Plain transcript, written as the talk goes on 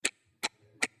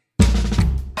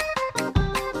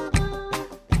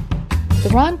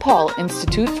The Ron Paul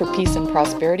Institute for Peace and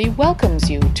Prosperity welcomes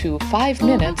you to 5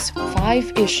 Minutes,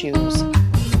 5 Issues.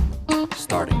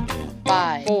 Starting in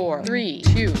 5, 4, 3,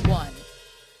 2, 1.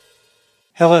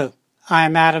 Hello, I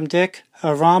am Adam Dick,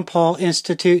 a Ron Paul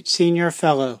Institute Senior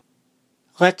Fellow.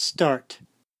 Let's start.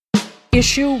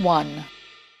 Issue 1.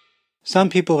 Some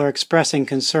people are expressing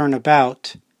concern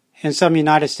about, and some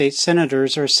United States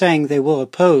senators are saying they will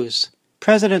oppose,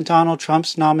 President Donald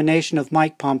Trump's nomination of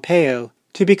Mike Pompeo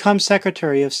to become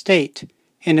Secretary of State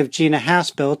and of Gina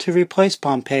Haspel to replace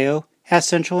Pompeo as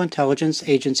Central Intelligence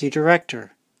Agency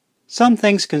Director. Some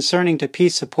things concerning to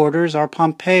peace supporters are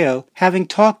Pompeo having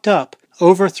talked up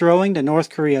overthrowing the North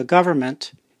Korea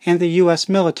government and the U.S.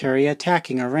 military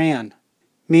attacking Iran.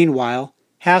 Meanwhile,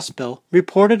 Haspel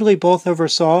reportedly both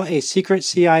oversaw a secret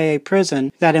CIA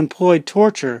prison that employed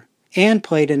torture and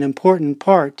played an important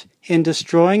part in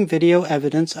destroying video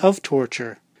evidence of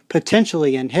torture,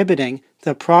 potentially inhibiting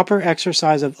the proper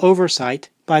exercise of oversight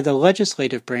by the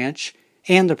legislative branch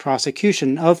and the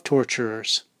prosecution of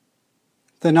torturers.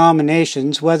 The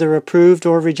nominations, whether approved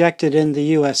or rejected in the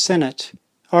U.S. Senate,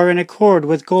 are in accord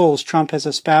with goals Trump has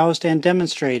espoused and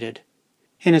demonstrated.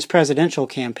 In his presidential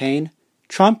campaign,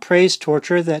 Trump praised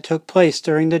torture that took place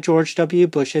during the George W.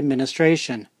 Bush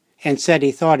administration, and said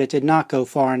he thought it did not go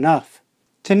far enough.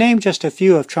 To name just a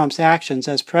few of Trump's actions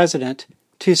as president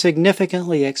to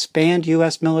significantly expand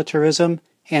U.S. militarism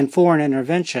and foreign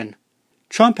intervention,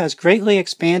 Trump has greatly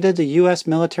expanded the U.S.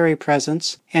 military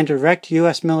presence and direct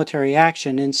U.S. military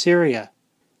action in Syria,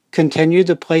 continued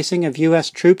the placing of U.S.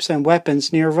 troops and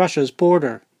weapons near Russia's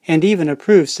border, and even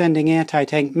approved sending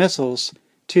anti-tank missiles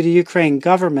to the Ukraine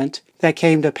government that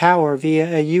came to power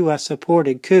via a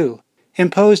U.S.-supported coup,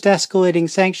 imposed escalating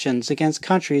sanctions against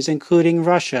countries including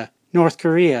Russia, North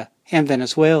Korea, and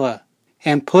Venezuela,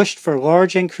 and pushed for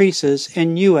large increases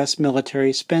in U.S.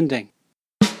 military spending.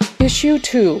 Issue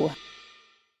 2.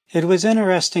 It was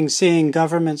interesting seeing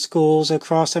government schools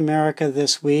across America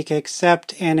this week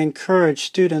accept and encourage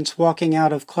students walking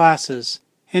out of classes,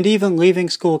 and even leaving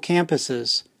school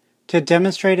campuses, to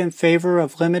demonstrate in favor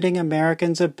of limiting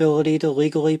Americans' ability to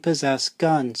legally possess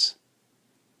guns.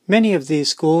 Many of these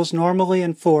schools normally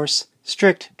enforce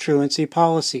strict truancy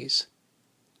policies.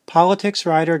 Politics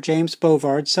writer James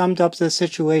Bovard summed up the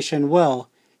situation well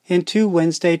in 2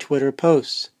 Wednesday Twitter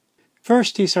posts.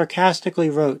 First, he sarcastically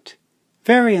wrote,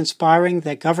 "Very inspiring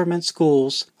that government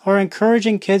schools are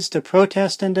encouraging kids to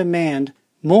protest and demand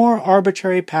more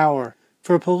arbitrary power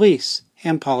for police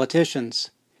and politicians."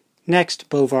 Next,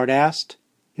 Bovard asked,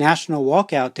 "National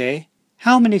Walkout Day,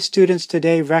 how many students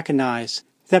today recognize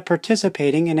that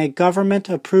participating in a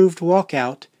government-approved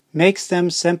walkout makes them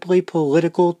simply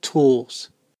political tools?"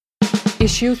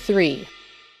 Issue 3.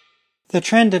 The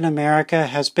trend in America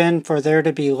has been for there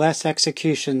to be less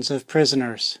executions of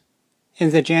prisoners.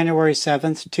 In the January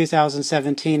 7,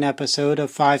 2017 episode of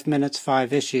 5 Minutes,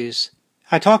 5 Issues,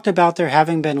 I talked about there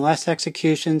having been less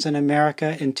executions in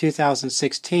America in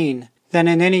 2016 than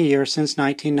in any year since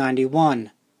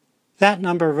 1991. That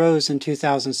number rose in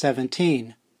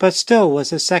 2017, but still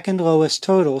was the second lowest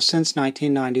total since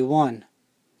 1991.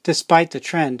 Despite the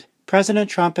trend, President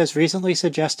Trump has recently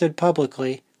suggested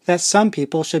publicly that some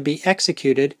people should be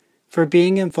executed for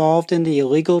being involved in the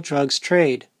illegal drugs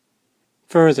trade.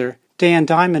 Further, Dan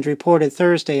Diamond reported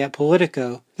Thursday at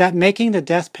Politico that making the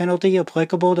death penalty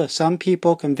applicable to some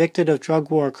people convicted of drug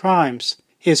war crimes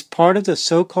is part of the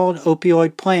so-called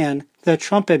opioid plan the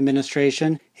Trump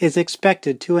administration is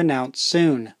expected to announce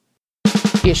soon.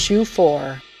 Issue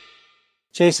 4.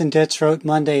 Jason Ditz wrote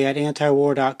Monday at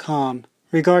antiwar.com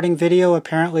regarding video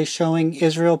apparently showing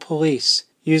Israel police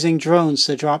using drones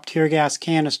to drop tear gas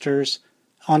canisters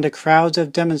onto crowds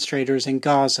of demonstrators in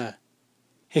Gaza.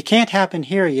 It can't happen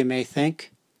here, you may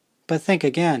think. But think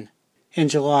again. In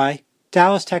July,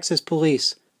 Dallas, Texas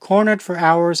police cornered for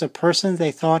hours a person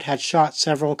they thought had shot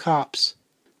several cops.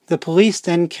 The police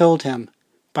then killed him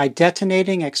by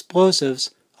detonating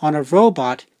explosives on a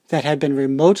robot that had been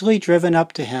remotely driven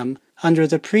up to him under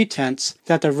the pretense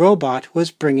that the robot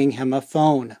was bringing him a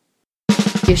phone.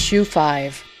 Issue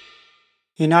 5.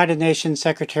 United Nations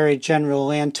Secretary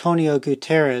General Antonio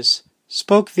Guterres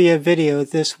spoke via video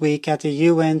this week at the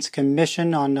UN's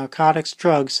Commission on Narcotics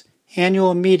Drugs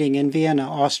annual meeting in Vienna,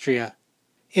 Austria.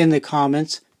 In the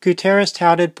comments, Guterres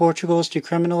touted Portugal's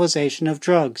decriminalization of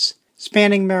drugs,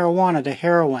 spanning marijuana to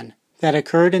heroin, that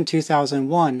occurred in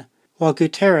 2001 while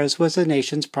Guterres was the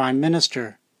nation's prime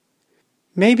minister.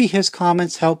 Maybe his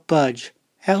comments helped budge,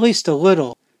 at least a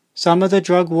little, some of the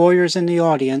drug warriors in the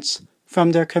audience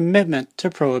from their commitment to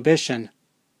prohibition.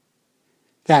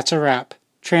 That's a wrap.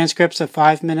 Transcripts of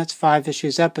 5 Minutes, 5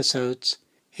 Issues episodes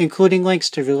including links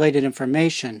to related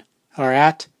information, are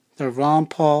at the Ron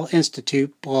Paul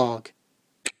Institute blog.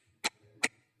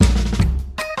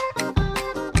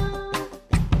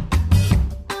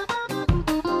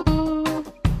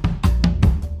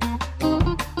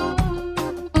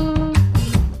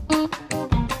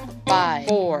 Five,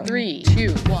 four, three,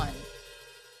 two, one.